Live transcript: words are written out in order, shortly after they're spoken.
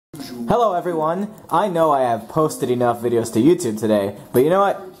Hello everyone, I know I have posted enough videos to YouTube today, but you know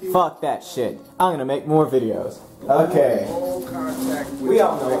what? Fuck that shit. I'm gonna make more videos. Okay. We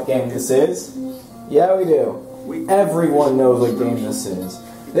all know what game this is. Yeah, we do. Everyone knows what game this is.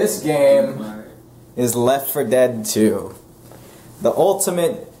 This game is Left 4 Dead 2. The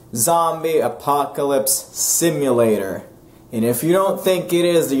ultimate zombie apocalypse simulator. And if you don't think it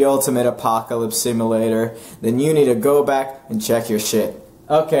is the ultimate apocalypse simulator, then you need to go back and check your shit.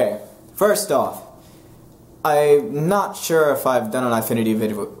 Okay, first off, I'm not sure if I've done an Eyefinity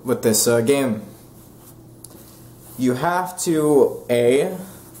video with this game. You have to, you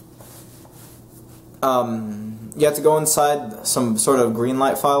have to go inside some sort of green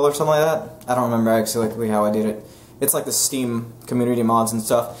light file or something like that. I don't remember exactly how I did it. It's like the Steam community mods and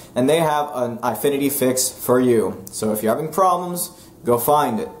stuff, and they have an Eyefinity fix for you. So if you're having problems, go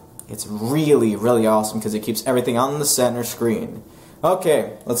find it. It's really, really awesome because it keeps everything on the center screen.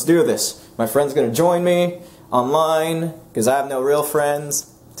 Okay, let's do this. My friend's gonna join me online because I have no real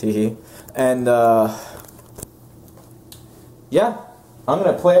friends. Teehee. And yeah, I'm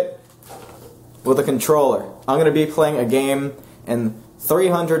gonna play it with a controller. I'm gonna be playing a game in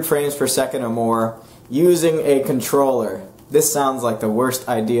 300 frames per second or more using a controller. This sounds like the worst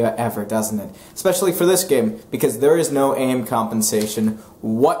idea ever, doesn't it? Especially for this game, because there is no aim compensation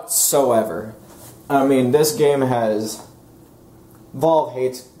whatsoever. I mean, this game has... Valve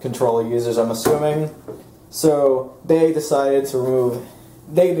hates controller users, I'm assuming. So, they decided to remove...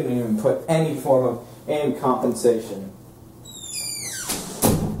 They didn't even put any form of aim compensation.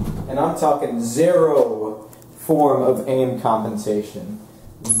 And I'm talking zero form of aim compensation.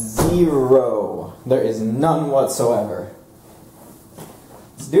 Zero. There is none whatsoever.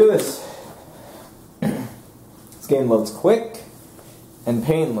 Let's do this. This game loads quick and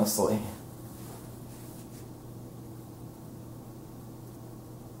painlessly.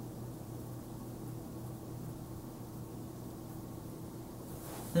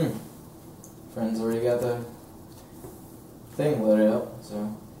 Friend's already got the thing loaded up,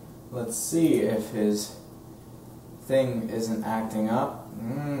 so let's see if his thing isn't acting up.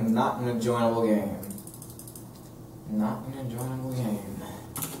 Not an enjoyable game. Not an enjoyable game.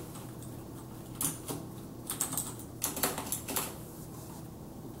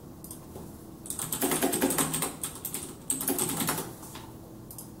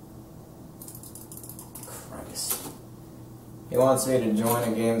 Christ. He wants me to join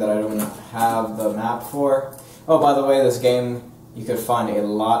a game that I don't have the map for. Oh, by the way, this game, you could find a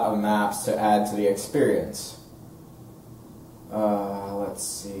lot of maps to add to the experience. Let's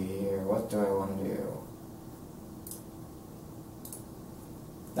see here. What do I want to do?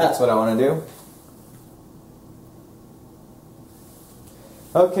 That's what I want to do.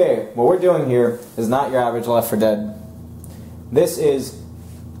 Okay, what we're doing here is not your average Left 4 Dead. This is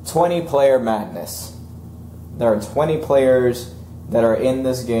 20-player madness. There are 20 players that are in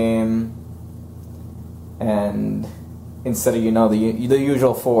this game, and instead of, the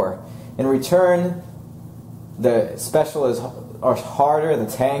usual 4. In return, the special are harder, the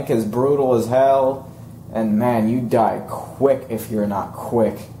tank is brutal as hell, and man, you die quick if you're not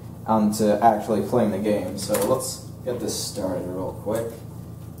quick onto actually playing the game. So let's get this started real quick.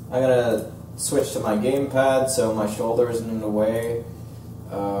 I'm gonna switch to my gamepad so my shoulder isn't in the way.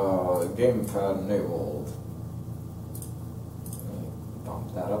 Gamepad enabled. Let me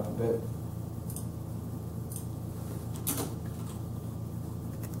bump that up a bit.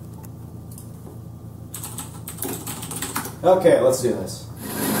 Okay, let's do this.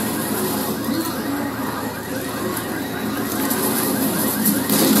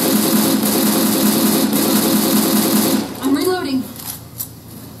 I'm reloading.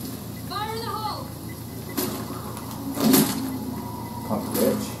 Fire in the hole. Punk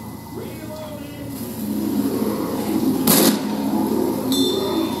bitch.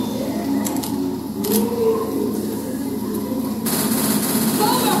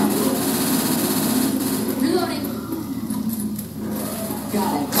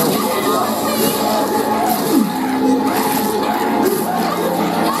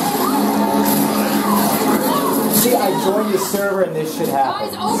 See, I joined the server and this shit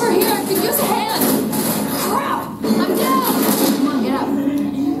happened. Guys, over here! I could use a hand! Crap! I'm down! Come on, get up.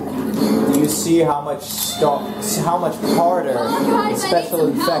 Do you see how much harder the special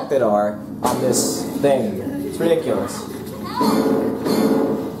infected are on this thing? It's ridiculous.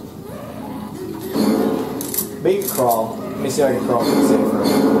 But you can crawl. Let me see how I can crawl safer.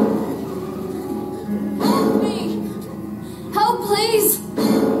 Help me! Help, please!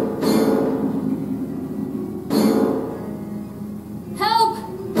 Help!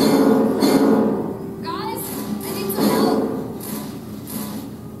 Guys, I need some help.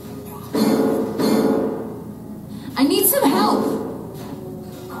 I need some help.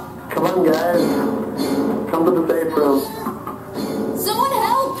 Come on, guys. Come to the safe room. Someone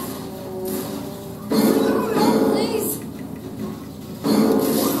help. Please.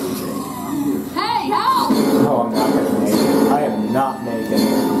 Hey, help! Oh, I'm not gonna make it. I am not making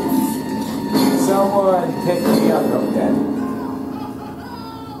it. Someone pick me up. I'm dead.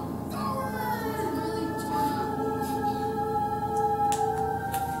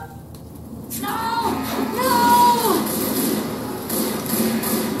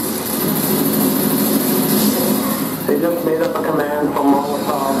 They just made up a command for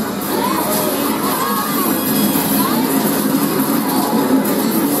Molotov.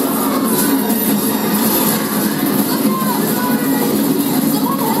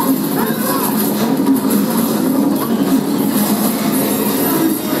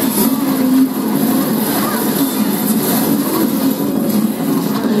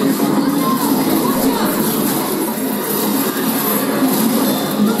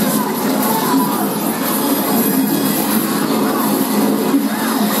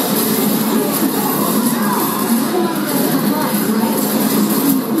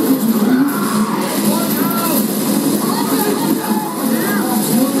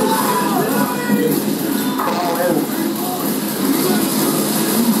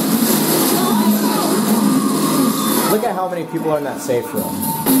 Look at how many people are in that safe room.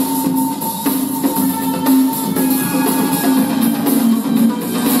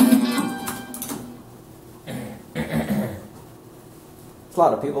 There's a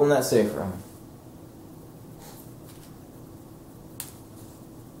lot of people in that safe room.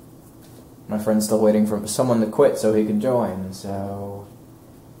 My friend's still waiting for someone to quit so he can join, so...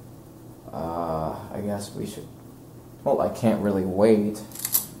 I guess we should... Well, I can't really wait.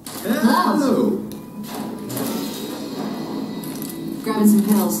 Hello. Grabbing some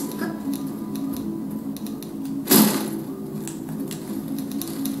pills.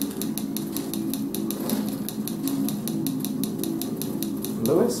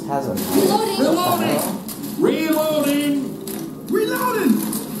 Lewis has a... Reloading! Reloading! Reloading!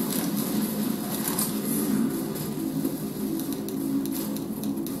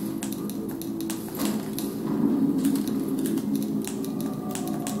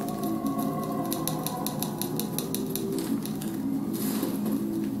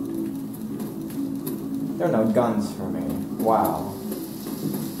 There are no guns for me. Wow.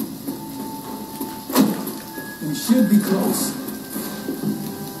 We should be close.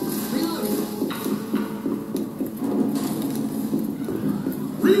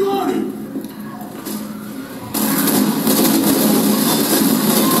 Reloading!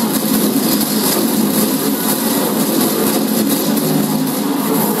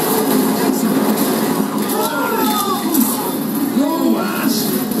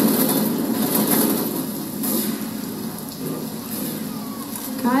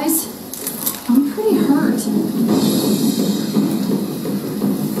 Guys, I'm pretty hurt.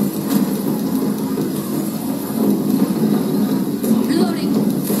 Reloading.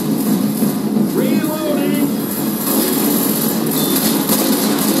 Reloading!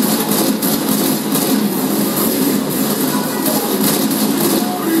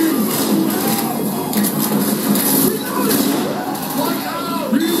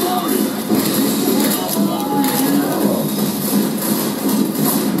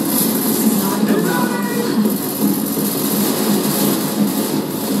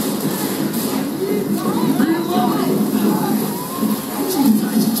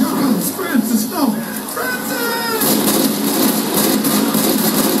 Francis, no! Francis!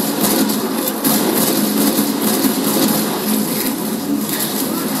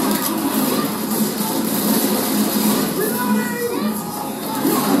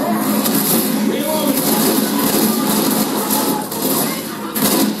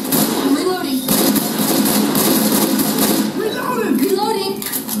 Reloading. Reloading.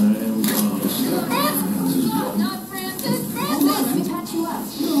 Francis! Not Francis. Francis! Let me patch you up.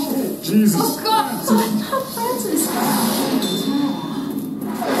 Jesus! Oh God! Not Francis.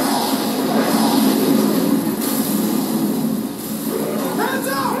 Hands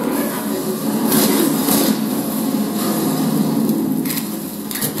up!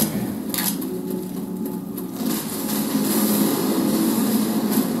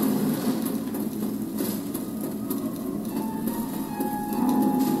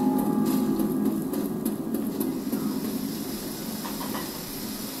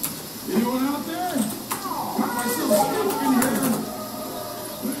 Anyone out there? Got myself stuck in here.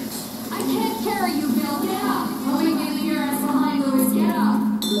 Thanks. I can't carry you, Bill. Get up. Oh, wait, leave your ass behind, Louis. Get up.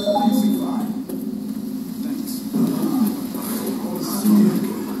 Easy, fine. Thanks. Oh, sick.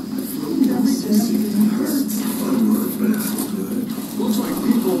 Everything hurts.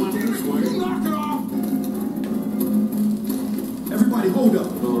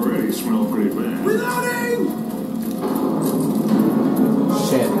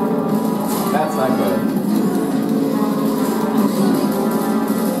 not good.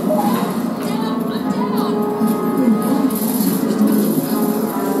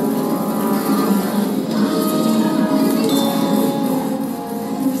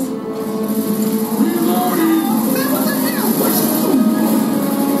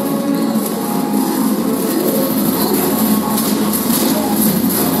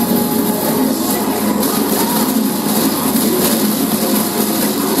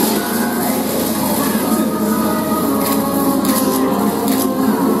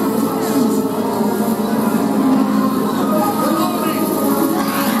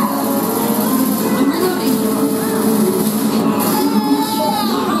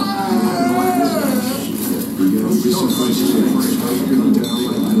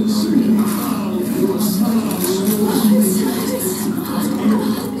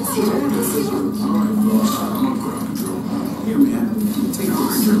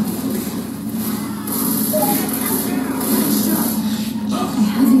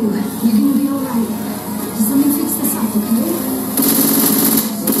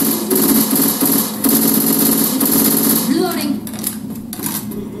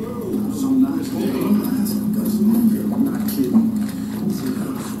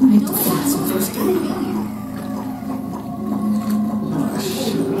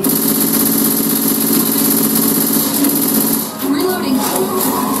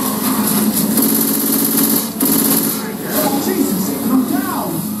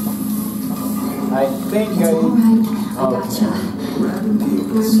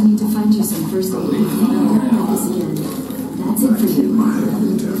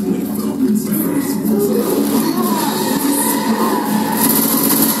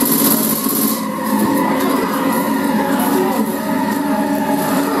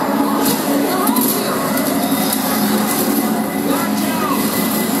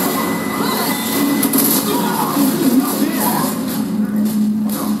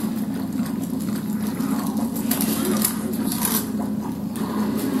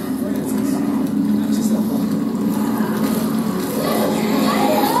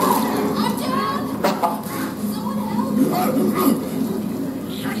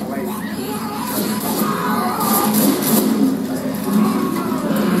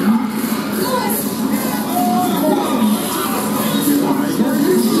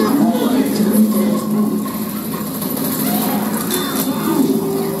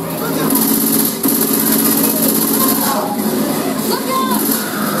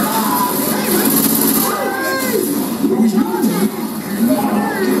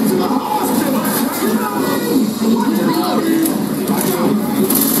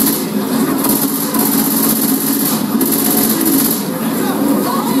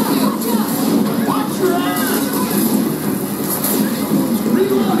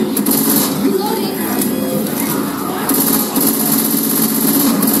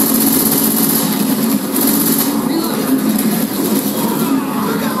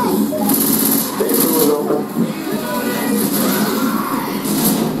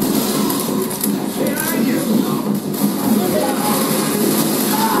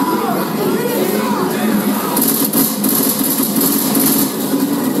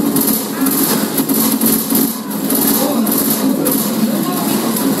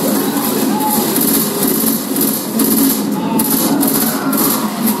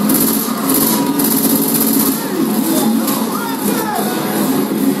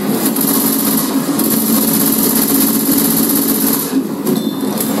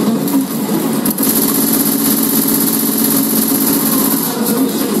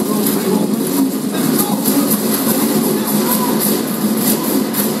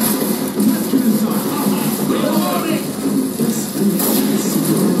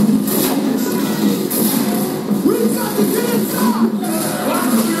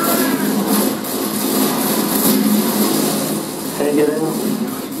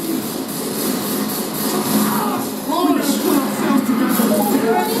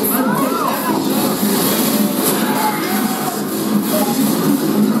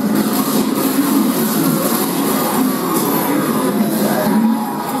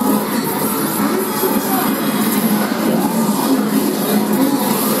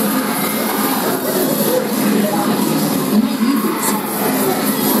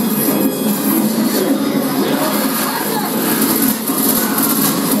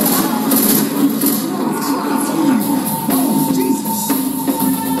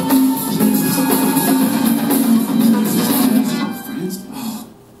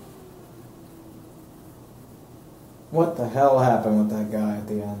 What the hell happened with that guy at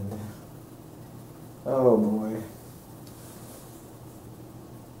the end? Oh boy.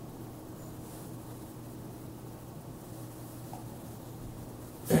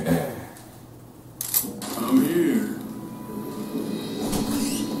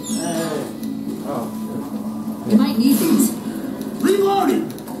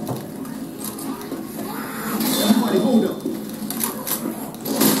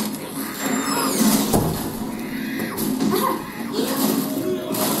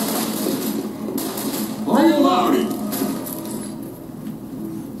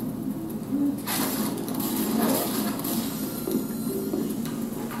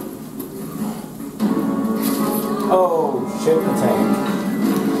 Oh, shit, the tank.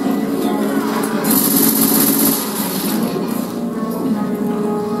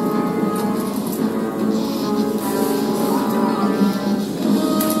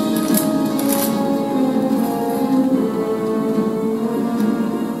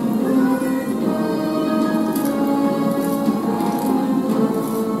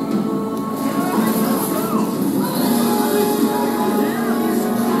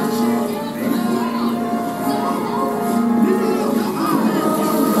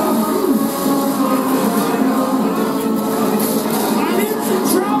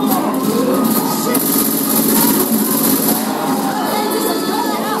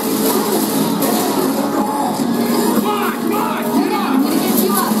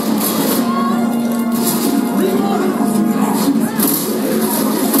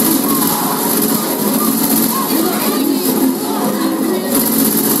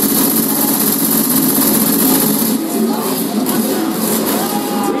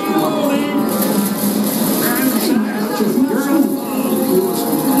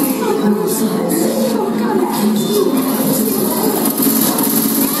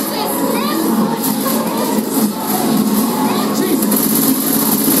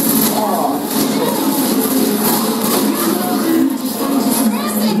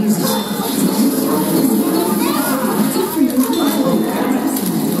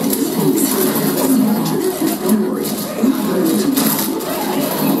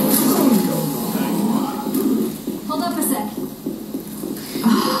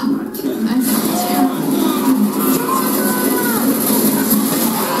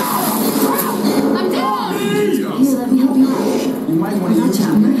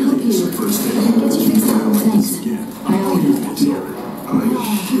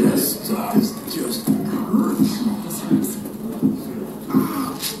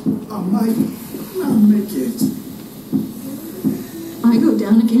 I go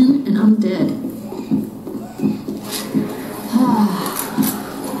down again and I'm dead.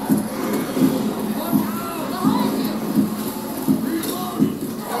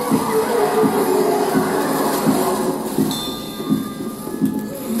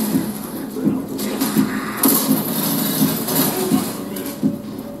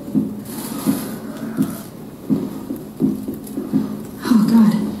 Oh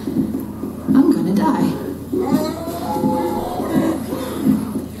God, I'm gonna die.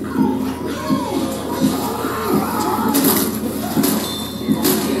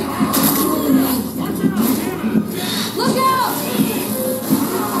 Look out!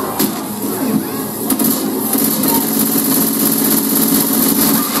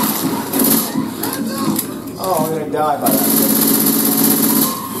 Oh, I'm gonna die by that thing.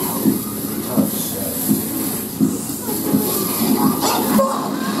 Oh, shit.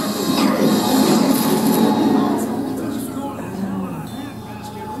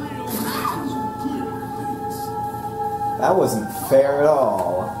 That wasn't fair at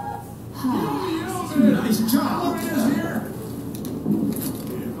all. Nice job.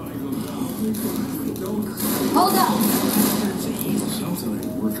 Hold up! Something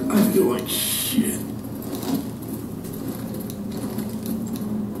ain't working. I feel like shit.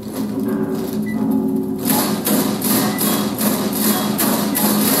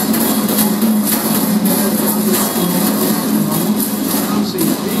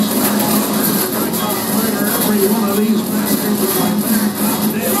 Every one of these bastards with my back,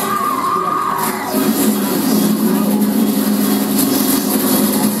 I'm dead.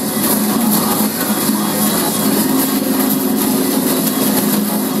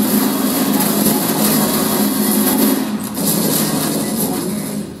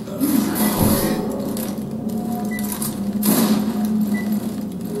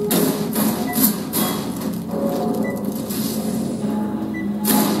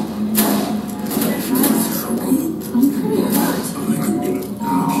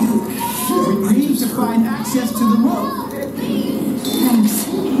 We need to find access to the road. Thanks.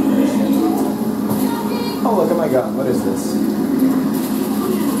 Oh, look at my gun. What is this?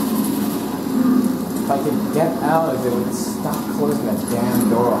 If I could get out of it, it would stop closing that damn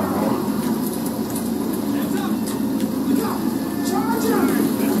door on me. We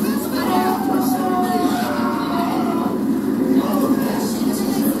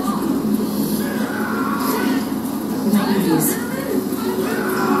might need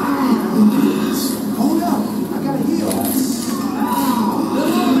these. Hold up. I gotta heal.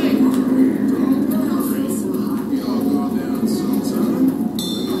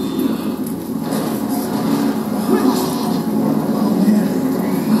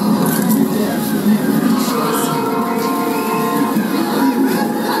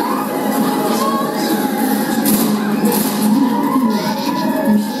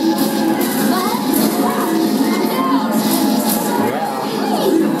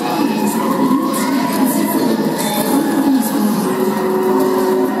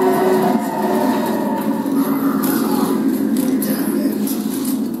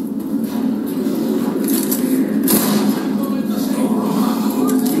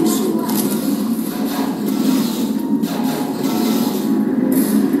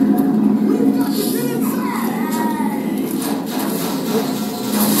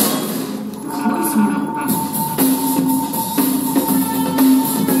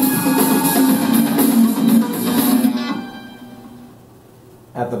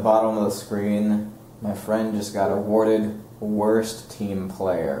 bottom of the screen, my friend just got awarded worst team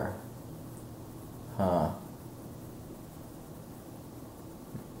player. Huh.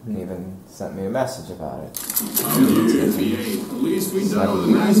 And even sent me a message about it. At least we done with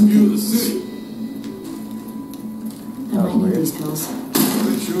a nice view of the city. I might need these pills. If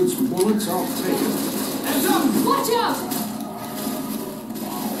it shoots bullets, I'll take it. Heads up! Watch out!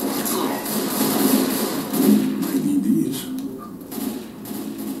 I need these.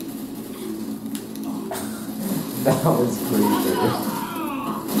 That was creepy.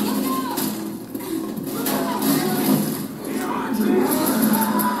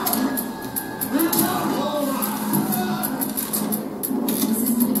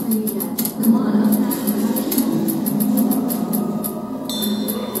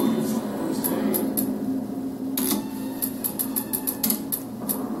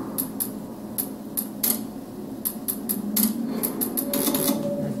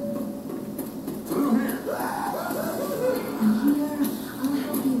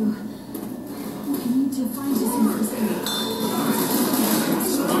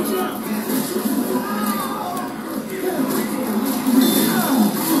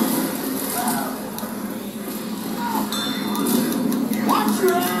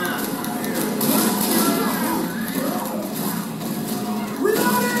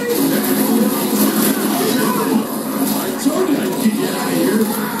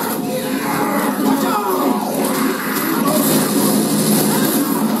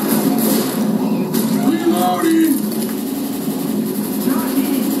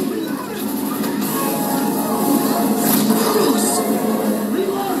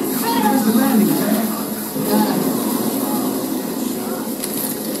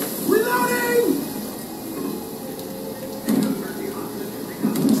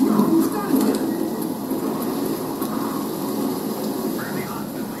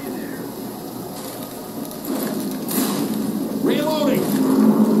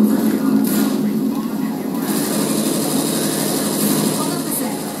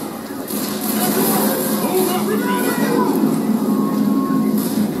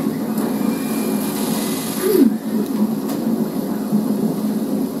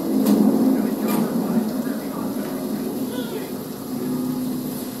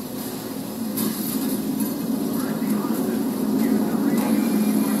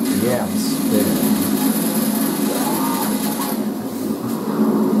 Yeah, I'm spinning.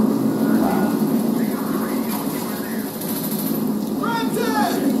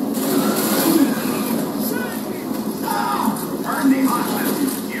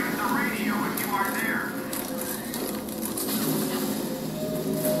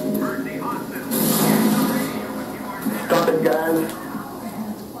 Stop it, guys.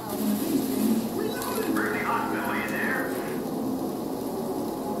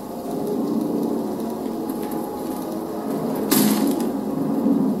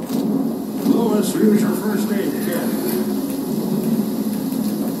 Lois, here's your first aid kit.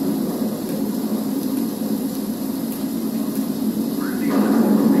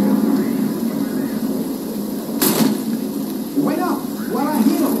 Wait up while I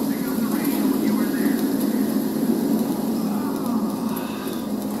heal.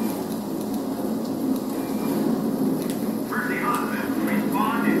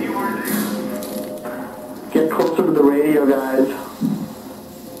 Get closer to the radio, guys.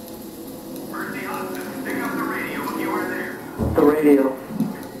 The radio.